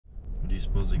do you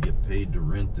suppose they get paid to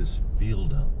rent this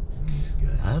field out from these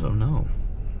guys? I don't know.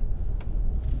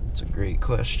 It's a great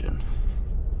question.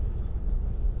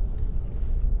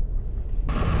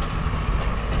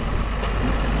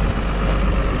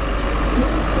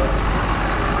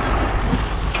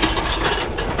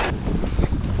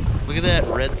 Look at that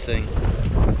red thing.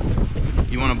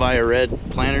 You want to buy a red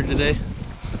planter today?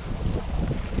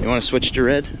 You want to switch to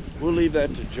red? We'll leave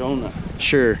that to Jonah.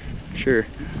 Sure, sure.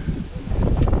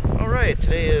 All right,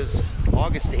 today is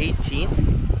August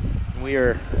 18th. We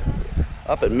are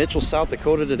up at Mitchell, South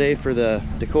Dakota today for the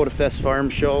DakotaFest Farm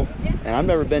Show. And I've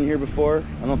never been here before.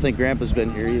 I don't think Grandpa's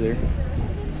been here either.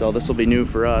 So this will be new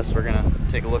for us. We're gonna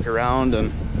take a look around,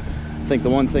 and I think the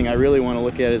one thing I really want to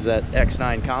look at is that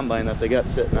X9 combine that they got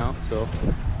sitting out. So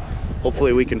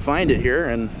hopefully we can find it here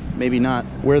and maybe not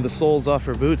wear the soles off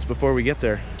our boots before we get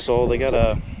there. So they got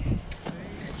a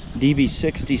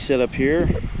DB60 set up here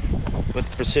with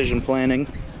precision planning.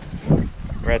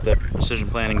 We're at the precision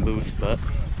planning booth, but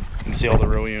you can see all the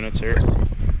row units here.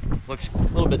 Looks a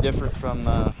little bit different from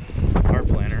our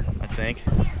planner, I think.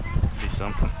 Be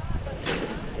something.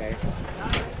 Okay.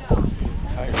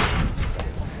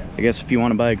 I guess if you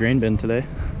want to buy a grain bin today.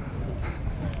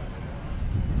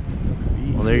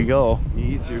 Well, there you go.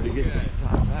 Easier to get to the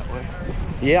top that way.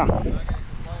 Yeah.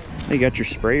 You got your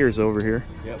sprayers over here.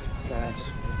 Yep,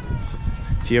 fast.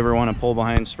 If you ever want to pull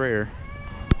behind sprayer.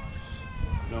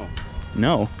 No.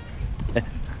 No.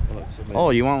 I'll let somebody Oh,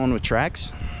 you want one with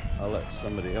tracks? I'll let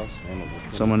somebody else handle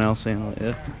the Someone else handle it,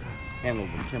 yeah. handle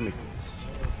the chemicals.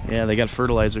 Yeah, they got a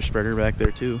fertilizer spreader back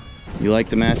there too. You like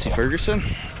the Massey Ferguson?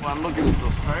 Well, I'm looking at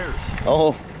those tires.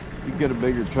 Oh, You get a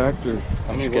bigger tractor.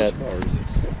 How many It's got- horsepower is this?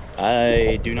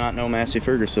 I do not know Massey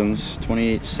Ferguson's. Must be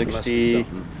 2860.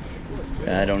 something.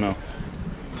 I don't know.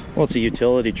 Well, it's a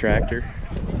utility tractor.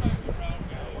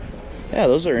 Yeah,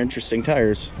 those are interesting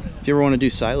tires. If you ever want to do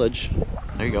silage,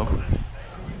 there you go.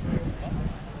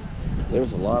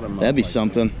 There's a lot of them. That'd be like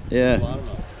something. that. Yeah. A lot of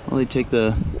them. Well, they take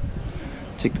the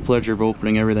pleasure of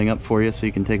opening everything up for you so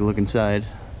you can take a look inside.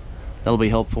 That'll be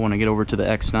helpful when I get over to the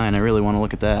X9. I really want to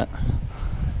look at that.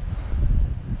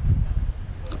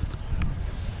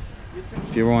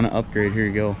 If you ever want to upgrade, here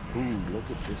you go. Ooh, look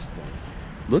at this thing.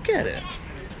 Look at it.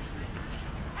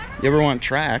 You ever want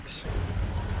tracks?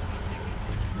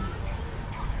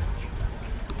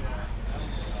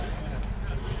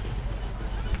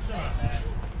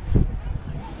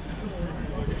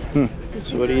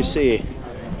 So what do you see?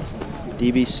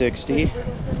 DB60,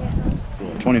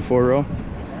 24 row.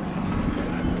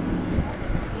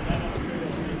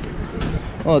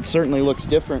 Well, it certainly looks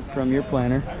different from your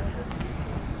planner.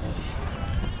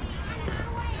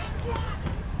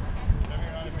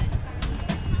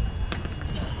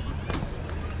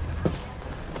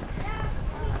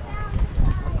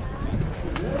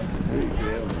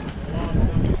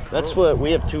 That's what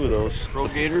we have, 2 of those. Pro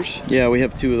Gators? Yeah, we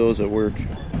have 2 of those at work.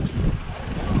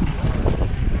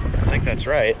 I think that's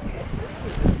right.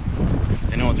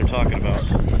 They know what they're talking about.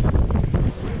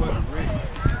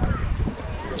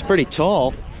 It's pretty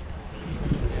tall.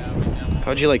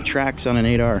 How'd you like tracks on an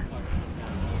 8R?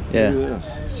 Yeah. Look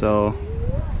at this. So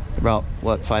about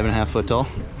what, 5.5 foot tall?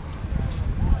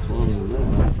 It's longer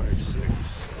than that, 5'6".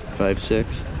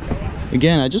 5'6".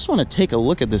 Again, I just want to take a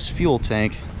look at this fuel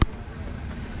tank.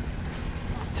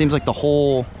 Seems like the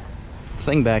whole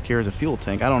thing back here is a fuel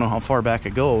tank. I don't know how far back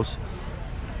it goes,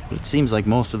 but it seems like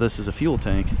most of this is a fuel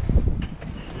tank.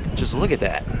 Just look at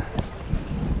that.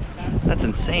 That's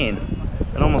insane.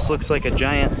 It almost looks like a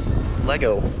giant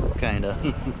Lego, kinda.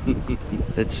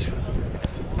 It's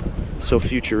so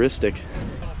futuristic.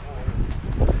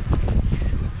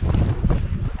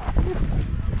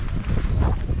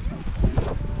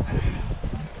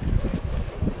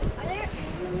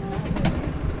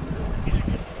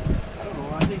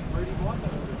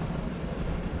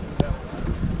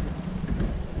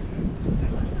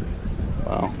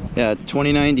 Wow. Yeah,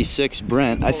 2096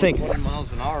 Brent. I think 20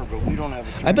 miles an hour, but we don't have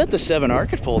a tractor. I bet the 7R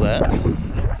could pull that. I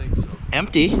don't think so.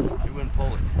 Empty. You wouldn't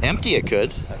pull it. Empty it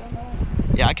could. I don't know.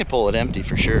 Yeah, I could pull it empty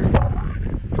for sure.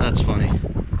 That's funny.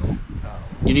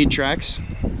 You need tracks?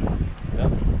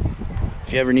 Yep.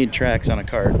 If you ever need tracks on a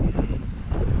cart.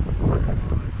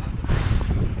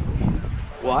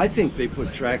 Well, I think they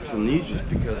put tracks on these just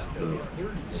because of the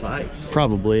size.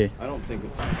 Probably. I don't think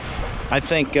it's... I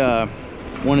think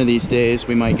one of these days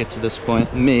we might get to this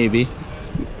point. Maybe.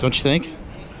 Don't you think?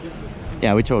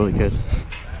 Yeah, we totally could.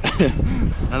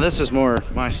 Now this is more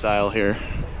my style here.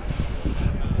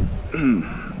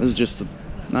 This is just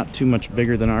not too much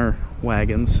bigger than our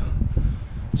wagons.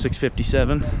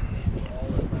 657.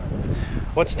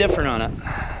 What's different on it?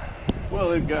 Well,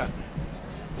 they've got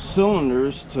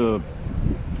cylinders to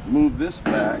move this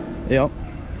back. Yep.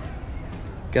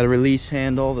 Got a release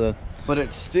handle. But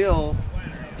it still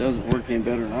doesn't work any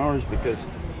better than ours, because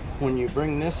when you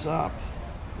bring this up,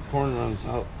 the corn runs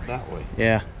out that way.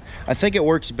 Yeah. I think it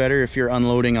works better if you're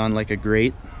unloading on like a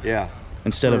grate. Yeah.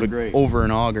 Instead of over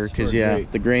an auger, because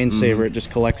the grain saver, it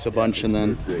just collects a bunch and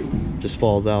then just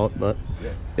falls out. But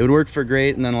it would work for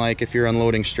grate, and then like if you're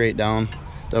unloading straight down,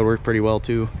 that would work pretty well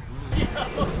too.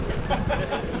 A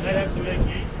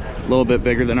little bit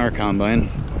bigger than our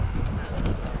combine.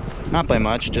 Not by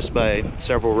much, just by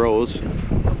several rows.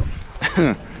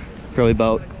 Probably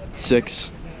about 6.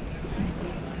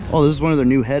 Oh, this is one of their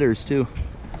new headers too.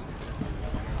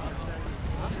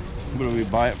 But do we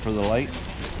buy it for the light?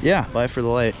 Yeah, buy for the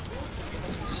light.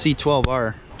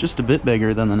 C12R, just a bit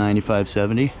bigger than the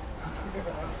 9570.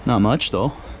 Not much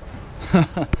though.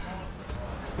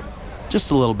 Just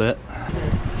a little bit.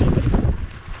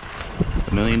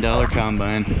 $1 million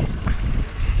combine.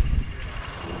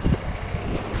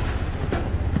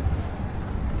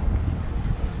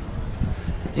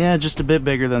 Yeah, just a bit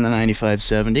bigger than the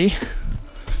 9570.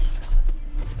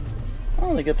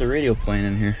 Oh, they got the radio playing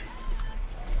in here.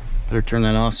 Better turn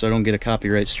that off so I don't get a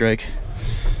copyright strike.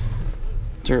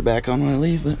 Turn it back on when I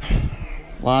leave, but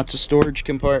lots of storage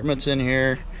compartments in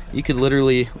here. You could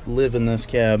literally live in this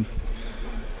cab.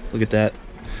 Look at that.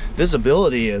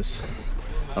 Visibility is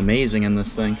amazing in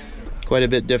this thing. Quite a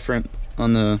bit different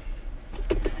on the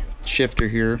shifter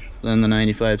here than the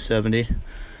 9570.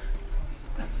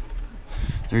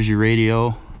 There's your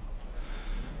radio.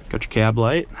 Got your cab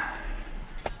light.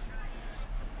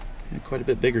 And quite a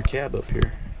bit bigger cab up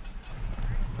here.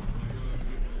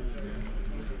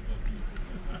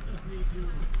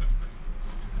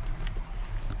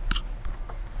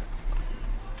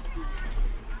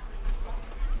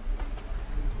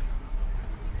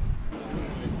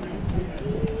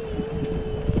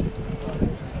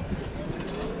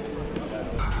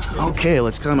 Okay,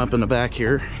 let's climb up in the back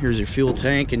here. Here's your fuel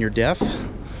tank and your def.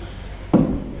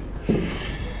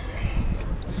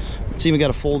 It's even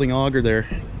got a folding auger there.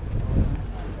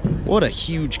 What a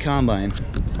huge combine.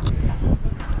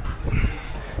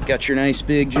 Got your nice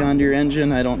big John Deere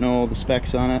engine. I don't know the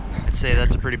specs on it. I'd say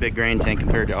that's a pretty big grain tank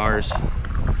compared to ours.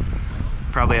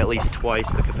 Probably at least twice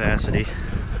the capacity.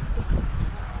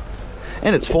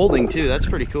 And it's folding too, that's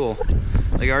pretty cool.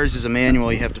 Like ours is a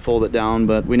manual, you have to fold it down,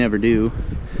 but we never do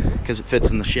because it fits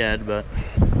in the shed. But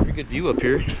pretty good view up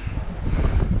here.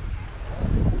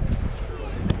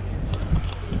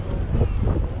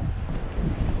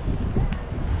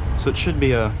 So it should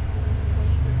be a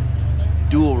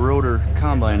dual rotor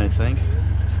combine, I think.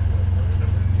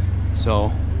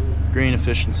 So grain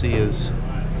efficiency has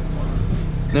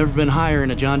never been higher in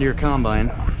a John Deere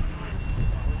combine.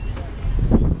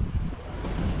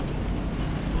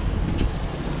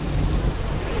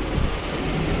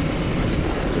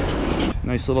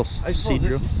 Nice little I seed suppose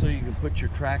drill. this is so you can put your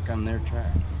track on their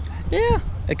track. Yeah,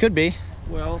 it could be.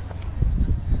 Well,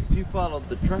 if you followed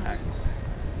the track,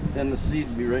 then the seed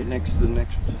would be right next to the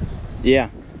next. Yeah.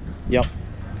 Yep.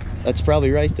 That's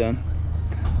probably right then.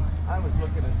 I was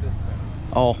looking at this thing.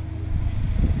 Oh.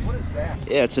 What is that?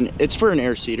 Yeah, it's for an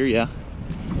air seeder, yeah.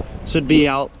 So it'd be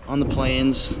out on the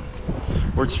plains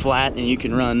where it's flat and you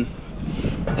can run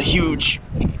a huge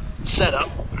setup.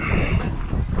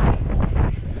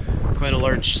 Quite a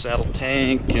large saddle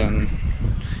tank and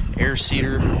air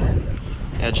seeder.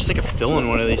 Yeah, just think of filling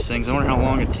one of these things. I wonder how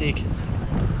long it'd take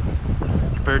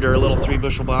compared to our little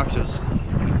 3-bushel boxes.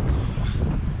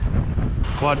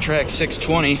 Quad Track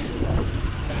 620.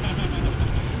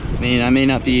 I mean, I may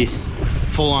not be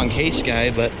full-on case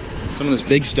guy, but some of this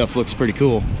big stuff looks pretty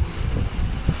cool.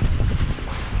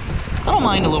 I don't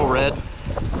mind a little red,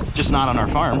 just not on our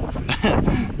farm.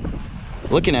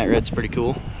 Looking at red's pretty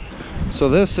cool. So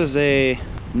this is a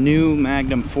new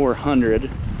Magnum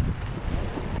 400.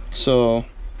 So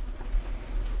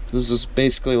this is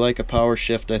basically like a power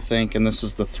shift, I think, and this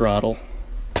is the throttle.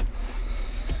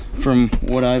 From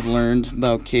what I've learned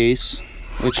about case,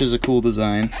 which is a cool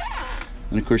design.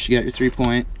 And of course you got your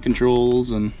 3-point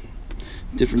controls and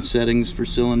different settings for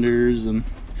cylinders and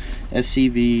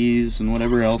SCVs and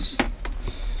whatever else.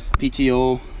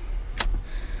 PTO.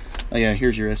 Oh yeah,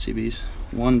 here's your SCVs.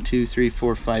 1, 2, 3,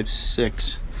 4, 5,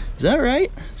 6. Is that right?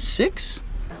 6?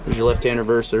 There's your left-hand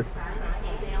reverser.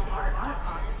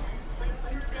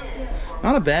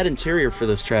 Not a bad interior for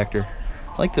this tractor.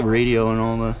 I like the radio and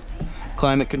all the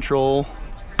climate control,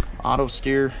 auto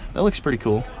steer. That looks pretty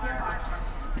cool.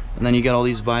 And then you got all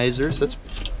these visors. That's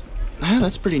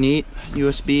pretty neat.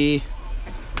 USB.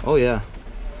 Oh yeah.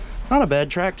 Not a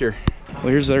bad tractor. Well,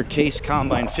 here's their Case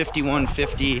Combine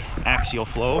 5150 axial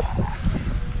flow.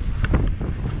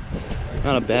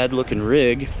 Not a bad looking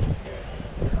rig.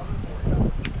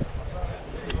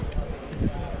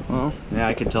 Well, yeah,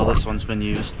 I can tell this one's been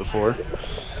used before.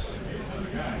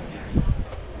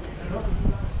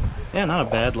 Yeah, not a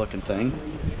bad looking thing.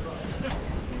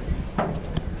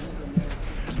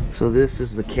 So this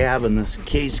is the cab in this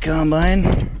Case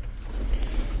Combine.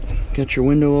 Got your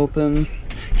window open.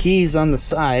 Keys on the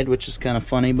side, which is kind of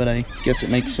funny, but I guess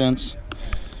it makes sense.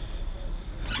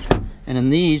 And in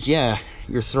these, yeah,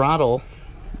 your throttle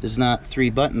is not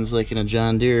 3 buttons like in a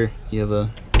John Deere. You have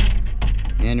a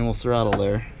manual throttle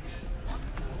there.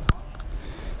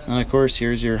 And of course,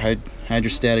 here's your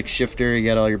hydrostatic shifter. You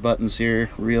got all your buttons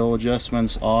here, reel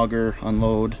adjustments, auger,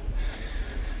 unload,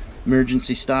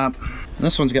 emergency stop. And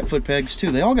this one's got foot pegs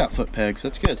too. They all got foot pegs.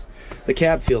 That's good. The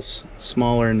cab feels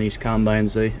smaller in these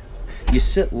combines. You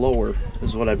sit lower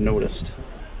is what I've noticed.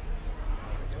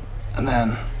 And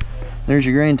then there's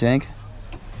your grain tank.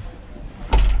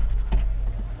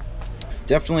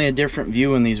 Definitely a different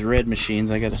view in these red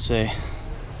machines, I gotta say.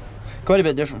 Quite a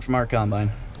bit different from our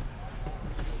combine.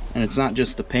 And it's not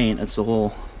just the paint, it's the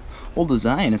whole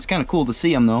design. It's kind of cool to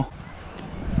see them though.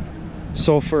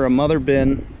 So for a mother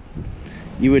bin,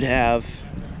 you would have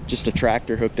just a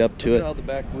tractor hooked up to it. Look at how the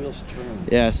back wheels turn.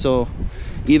 Yeah, so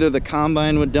either the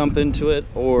combine would dump into it,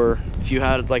 or if you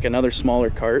had like another smaller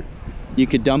cart, you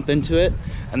could dump into it,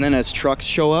 and then as trucks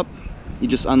show up, you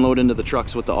just unload into the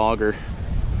trucks with the auger.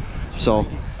 So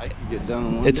I can get done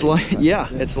in one it's day. like, yeah,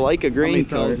 it's like a grain How many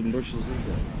cart. thousand bushels is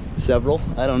that? Several,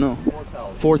 I don't know.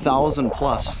 4,000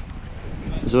 plus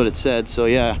is what it said. So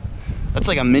yeah, that's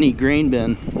like a mini grain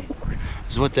bin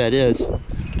is what that is.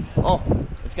 Oh,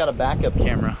 it's got a backup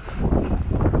camera.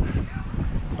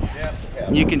 Yeah.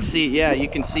 You can see, yeah, you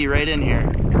can see right in here.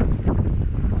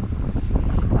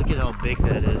 Look at how big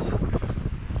that is.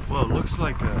 Well, it looks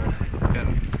like an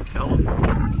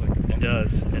elevator. It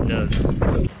does, it does.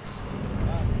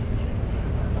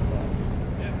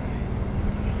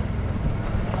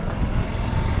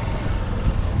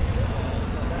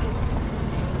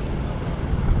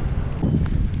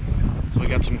 So we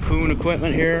got some Kuhn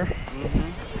equipment here.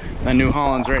 That New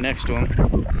Holland's right next to him.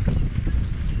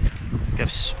 Got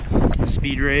a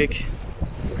speed rake.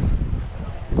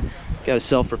 Got a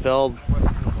self-propelled.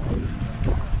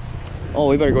 Oh,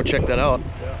 we better go check that out.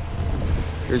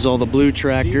 Here's all the blue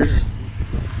tractors.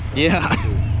 Yeah.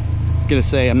 I was gonna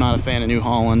say I'm not a fan of New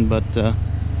Holland, but I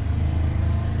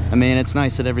mean, it's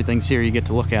nice that everything's here. You get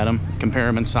to look at them, compare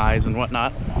them in size and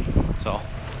whatnot. So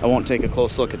I won't take a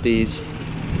close look at these.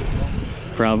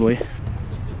 Probably.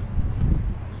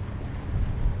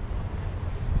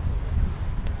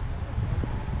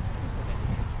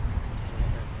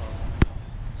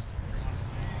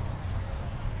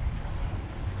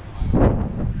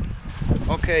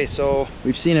 Okay, so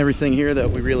we've seen everything here that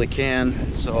we really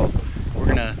can, so we're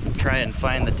gonna try and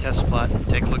find the test plot and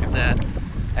take a look at that.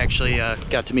 Actually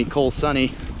got to meet Cole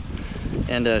Sonny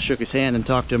and shook his hand and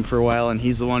talked to him for a while, and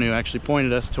he's the one who actually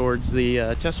pointed us towards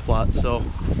the test plot. So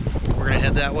we're gonna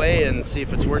head that way and see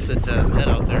if it's worth it to head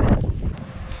out there.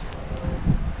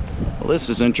 Well, this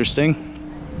is interesting.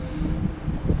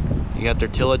 You got their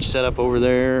tillage set up over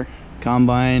there,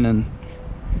 combine, and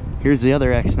here's the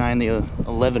other X9, the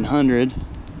 1100.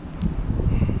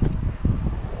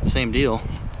 Same deal.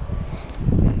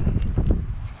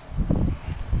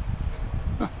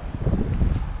 Huh.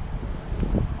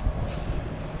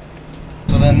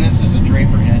 So then this is a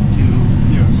draper head too.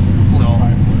 Yes. So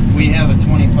we have a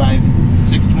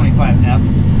 625F,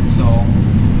 so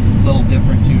a little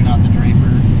different too, not the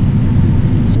draper.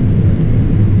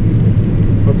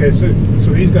 Okay,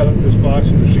 so he's got this box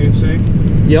and machine sync.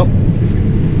 Yep.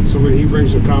 So when he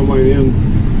brings the combine in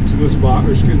to this box,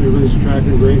 or excuse me, brings the tractor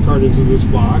and grain cart into this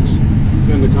box,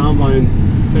 then the combine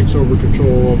takes over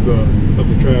control of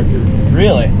the tractor.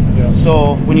 Really? Yeah.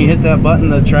 So when you hit that button,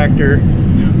 the tractor.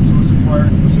 Yeah. So it's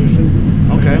acquired position.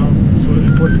 Okay. So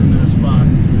it put it in that spot.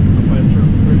 If I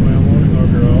bring my unloading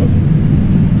auger out,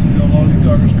 so the unloading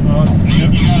augers come out.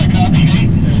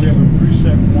 And we have a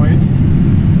preset point,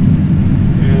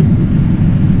 and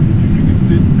you can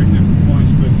pick different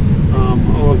points, but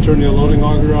I'll turn the unloading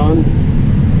auger on,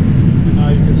 and now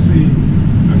you can see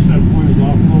our set point is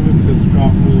off a little bit because it's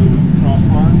dropping in the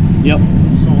crossbar. Yep.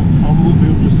 So I'll move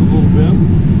him just a little bit.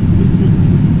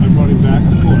 I'm running back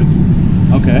a foot.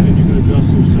 Okay. And you can adjust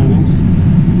those settings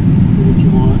for what you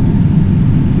want.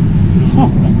 You know,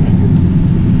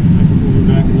 I can move him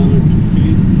back another 2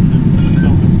 feet and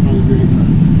dump it in front of the grain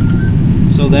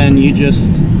cart. So then you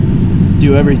just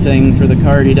do everything for the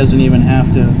cart. He doesn't even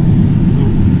have to.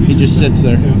 He just sits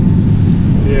there. Yeah.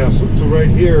 Yeah, so right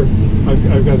here,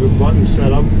 I've got the button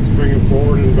set up to bring it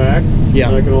forward and back. Yeah.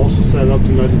 And I can also set it up to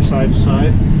measure side to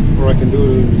side, or I can do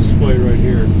it in the display right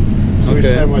here. So Okay.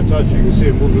 each time I touch, you can see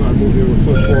it moving. I'm moving a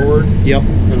foot forward. Yep.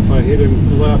 And if I hit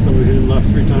him left, I'm gonna hit him left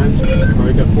 3 times. Or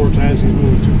I got 4 times, he's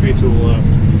moving 2 feet to the left.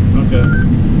 Okay.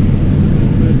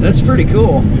 That's pretty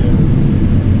cool. Yeah.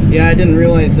 Yeah, I didn't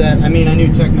realize that. I mean, I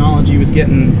knew technology was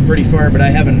getting pretty far, but I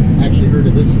haven't actually heard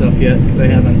of this stuff yet because I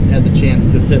haven't had the chance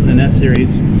to sit in an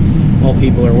S-Series while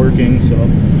people are working, so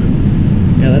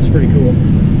yeah, that's pretty cool.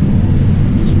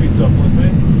 It speeds up with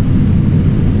me.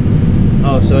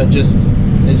 Oh, so it just,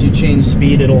 as you change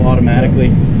speed, it'll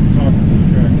automatically... Talking to the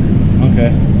tractor.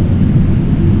 Okay.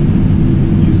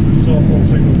 Use the cell phone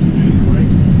signal to do the ring.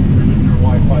 They're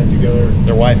Wi-Fi together.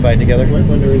 They're Wi-Fi together?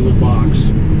 When they're in the box.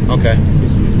 Okay.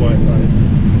 It's Wi-Fi.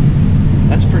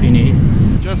 That's pretty neat.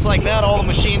 Just like that, all the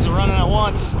machines are running at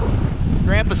once.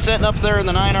 Grandpa's sitting up there in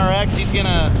the 9RX. He's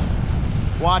gonna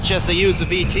watch us use the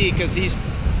VT because he's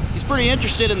pretty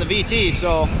interested in the VT,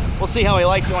 so we'll see how he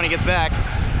likes it when he gets back.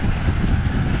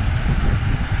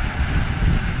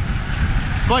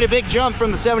 Quite a big jump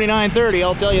from the 7930,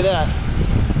 I'll tell you that.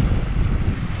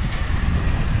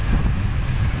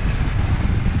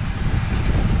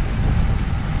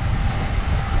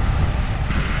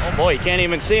 Oh boy, you can't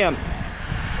even see him.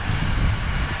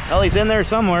 Well, he's in there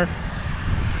somewhere.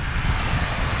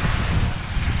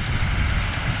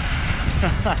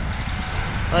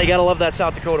 Well, you gotta love that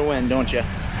South Dakota wind, don't you?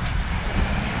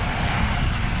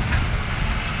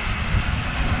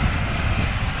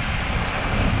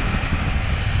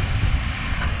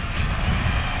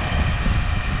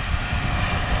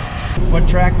 What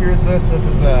tractor is this? This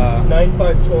is a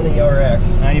 9520 RX.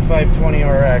 9520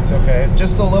 RX, okay.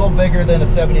 Just a little bigger than a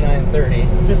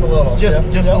 7930. Just a little. Just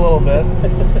a little bit.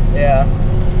 Yeah.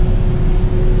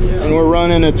 And we're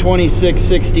running a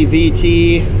 2660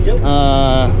 VT. Yep.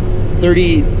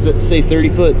 30, does it say 30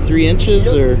 foot 3 inches?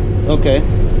 Yep. Or okay.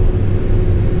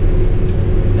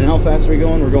 And how fast are we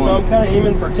going? We're going. So I'm kind of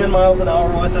aiming for 10 miles an hour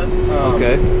with it.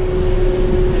 Okay.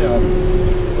 Yeah.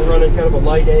 We're running kind of a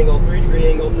light angle, 3-degree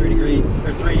angle,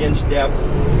 3-inch depth.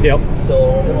 Yep.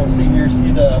 So then we'll see here.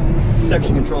 See the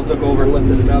section control took over and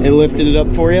lifted it up. It lifted it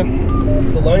up for you.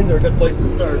 So lines are a good place to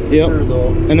start. For Yep. sure,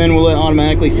 though. And then will it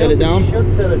automatically set it down? Should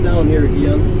set it down here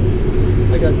again.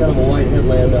 I got kind of a wide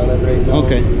headland on it right now.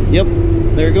 Okay. Yep.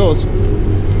 There it goes.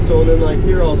 So then like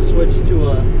here I'll switch to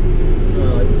a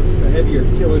heavier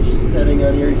tillage setting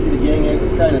on here. You see the gang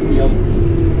angle, kind of see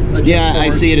them. Yeah, I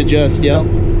see it adjust. Yep.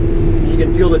 You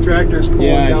can feel the tractors pulling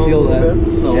Yeah, down I feel a little that.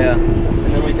 bit. So, Yeah.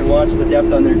 and then we can watch the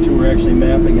depth on there too. We're actually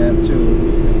mapping that too.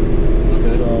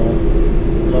 Okay. So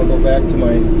and I'll go back to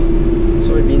my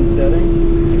soybean setting.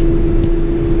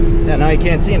 Yeah, now you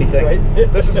can't see anything. Right.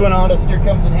 This is when auto steer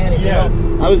comes in handy. Yes. You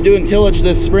know, I was doing tillage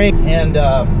this spring and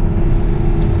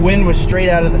wind was straight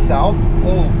out of the south.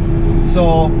 Oh.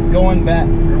 So going back,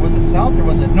 or was it south or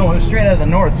was it? No, it was straight out of the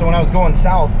north. So when I was going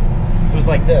south, it was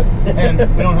like this. And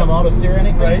we don't have auto steer or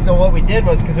anything. Right. So what we did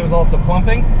was, because it was also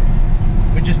clumping,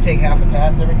 we'd just take half a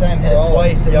pass every time, hit it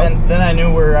twice, and then I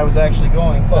knew where I was actually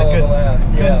going. So I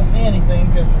couldn't see anything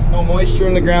because there's no moisture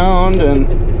in the ground and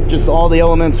just all the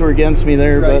elements were against me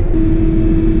there. Right.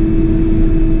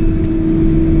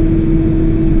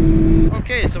 But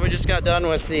okay, so we just got done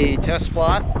with the test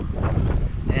plot,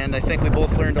 and I think we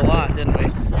both learned a lot, didn't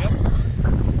we? Yep.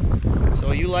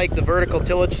 So you like the vertical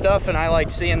tillage stuff, and I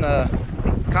like seeing the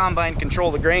combine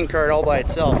control the grain cart all by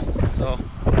itself. So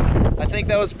I think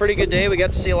that was a pretty good day. We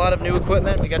got to see a lot of new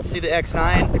equipment. We got to see the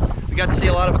X9. We got to see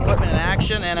a lot of equipment in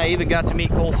action, and I even got to meet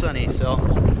Cole Sonny. So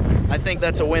I think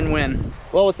that's a win-win.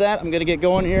 Well, with that, I'm gonna get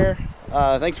going here.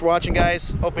 Thanks for watching,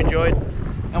 guys. Hope you enjoyed,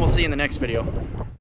 and we'll see you in the next video.